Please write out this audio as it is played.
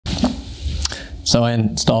So I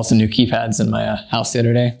installed some new keypads in my house the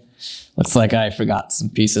other day. Looks like I forgot some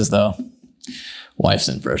pieces though. Wife's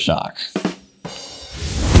in for a shock.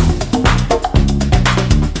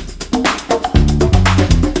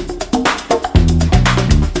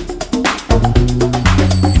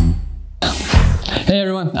 Hey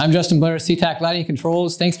everyone, I'm Justin Blair, SeaTac Lighting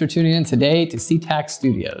Controls. Thanks for tuning in today to SeaTac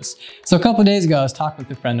Studios. So a couple of days ago, I was talking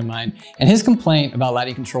with a friend of mine, and his complaint about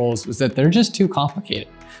lighting controls was that they're just too complicated.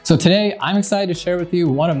 So today, I'm excited to share with you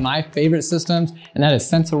one of my favorite systems, and that is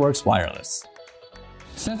SensorWorks Wireless.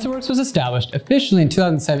 SensorWorks was established officially in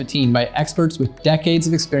 2017 by experts with decades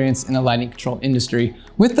of experience in the lighting control industry,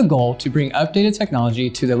 with the goal to bring updated technology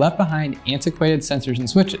to the left behind antiquated sensors and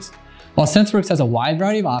switches. While SensorWorks has a wide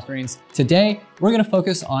variety of offerings, today we're going to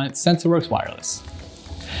focus on SensorWorks Wireless.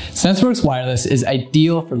 SensorWorks Wireless is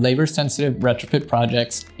ideal for labor-sensitive retrofit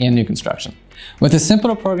projects and new construction. With a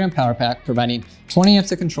simple to program power pack providing 20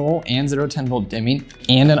 amps of control and 0 to 10 volt dimming,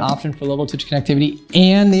 and an option for low voltage connectivity,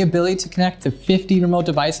 and the ability to connect to 50 remote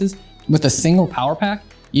devices with a single power pack,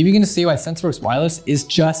 you begin to see why SensorWorks Wireless is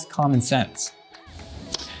just common sense.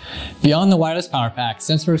 Beyond the wireless power pack,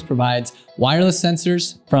 SensorWorks provides wireless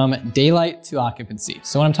sensors from daylight to occupancy.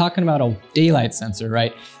 So when I'm talking about a daylight sensor,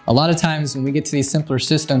 right? A lot of times when we get to these simpler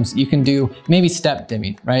systems, you can do maybe step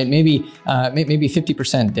dimming, right? Maybe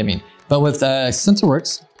 50% dimming. But with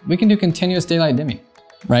SensorWorks, we can do continuous daylight dimming,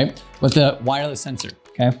 right? With the wireless sensor,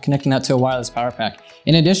 okay? Connecting that to a wireless power pack.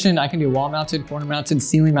 In addition, I can do wall mounted, corner mounted,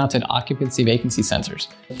 ceiling mounted occupancy vacancy sensors.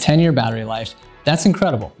 10-year battery life. That's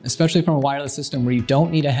incredible, especially from a wireless system where you don't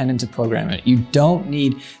need a hand to program it. You don't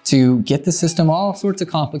need to get the system all sorts of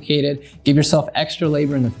complicated, give yourself extra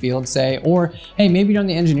labor in the field, say, or hey, maybe you're on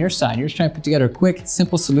the engineer side, you're just trying to put together a quick,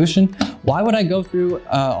 simple solution. Why would I go through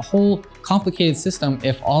a whole complicated system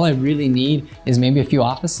if all I really need is maybe a few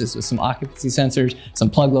offices with some occupancy sensors, some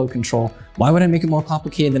plug load control? Why would I make it more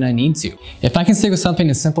complicated than I need to? If I can stick with something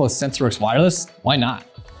as simple as SensorWorks Wireless, why not?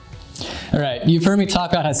 All right, you've heard me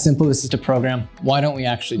talk about how simple this is to program. Why don't we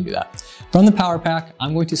actually do that? From the power pack,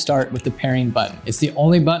 I'm going to start with the pairing button. It's the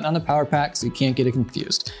only button on the power pack, so you can't get it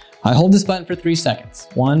confused. I hold this button for 3 seconds.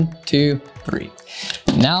 1, 2, 3.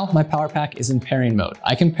 Now my power pack is in pairing mode.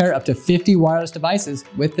 I can pair up to 50 wireless devices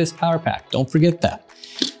with this power pack. Don't forget that.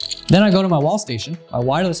 Then I go to my wall station, my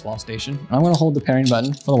wireless wall station, and I'm going to hold the pairing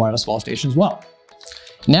button for the wireless wall station as well.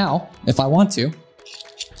 Now, if I want to,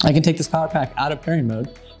 I can take this power pack out of pairing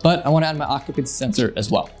mode, but I want to add my occupancy sensor as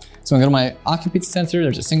well. So I'm going to go to my occupancy sensor.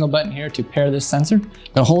 There's a single button here to pair this sensor. I'm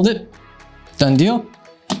going to hold it. Done deal.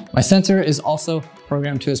 My sensor is also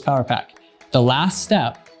programmed to this power pack. The last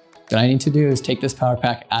step that I need to do is take this power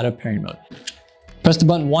pack out of pairing mode. Press the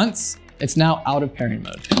button once. It's now out of pairing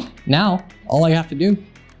mode. Now, all I have to do,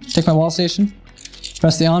 take my wall station,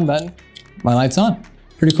 press the on button, my light's on.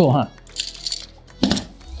 Pretty cool, huh?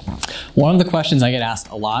 One of the questions I get asked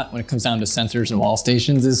a lot when it comes down to sensors and wall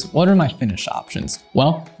stations is, what are my finish options?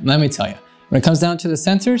 Well, let me tell you, when it comes down to the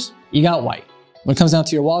sensors, you got white. When it comes down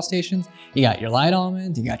to your wall stations, you got your light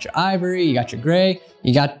almond, you got your ivory, you got your gray,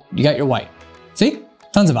 you got your white. See?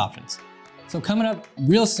 Tons of options. So coming up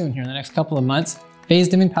real soon here in the next couple of months, phase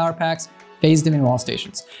dimming power packs, phase dimming wall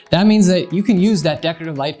stations. That means that you can use that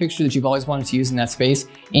decorative light fixture that you've always wanted to use in that space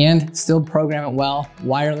and still program it well,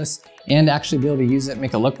 wireless, and actually be able to use it and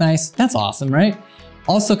make it look nice. That's awesome, right?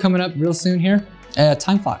 Also coming up real soon here,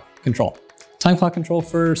 time clock control. Time clock control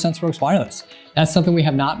for SensorWorks Wireless. That's something we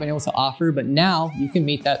have not been able to offer, but now you can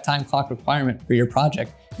meet that time clock requirement for your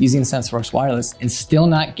project using SensorWorks Wireless and still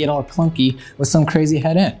not get all clunky with some crazy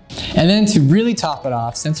head end. And then to really top it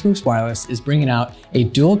off, SensorWorks Wireless is bringing out a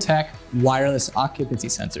dual tech wireless occupancy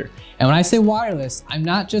sensor. And when I say wireless, I'm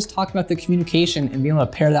not just talking about the communication and being able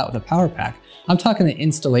to pair that with a power pack. I'm talking the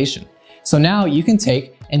installation. So now you can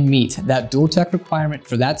take and meet that dual tech requirement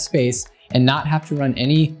for that space and not have to run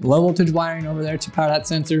any low voltage wiring over there to power that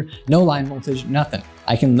sensor, no line voltage, nothing.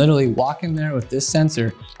 I can literally walk in there with this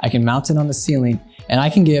sensor, I can mount it on the ceiling, and I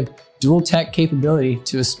can give dual tech capability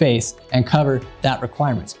to a space and cover that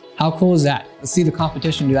requirement. How cool is that? Let's see the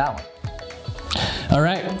competition do that one. All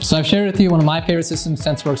right, so I've shared with you one of my favorite systems,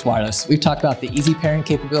 SensorWorks Wireless. We've talked about the easy pairing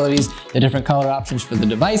capabilities, the different color options for the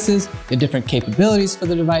devices, the different capabilities for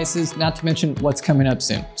the devices, not to mention what's coming up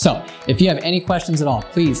soon. So if you have any questions at all,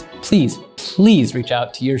 please, please, please reach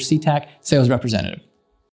out to your SeaTac sales representative.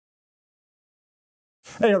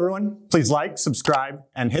 Hey everyone, please like, subscribe,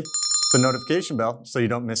 and hit the notification bell so you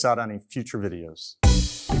don't miss out on any future videos.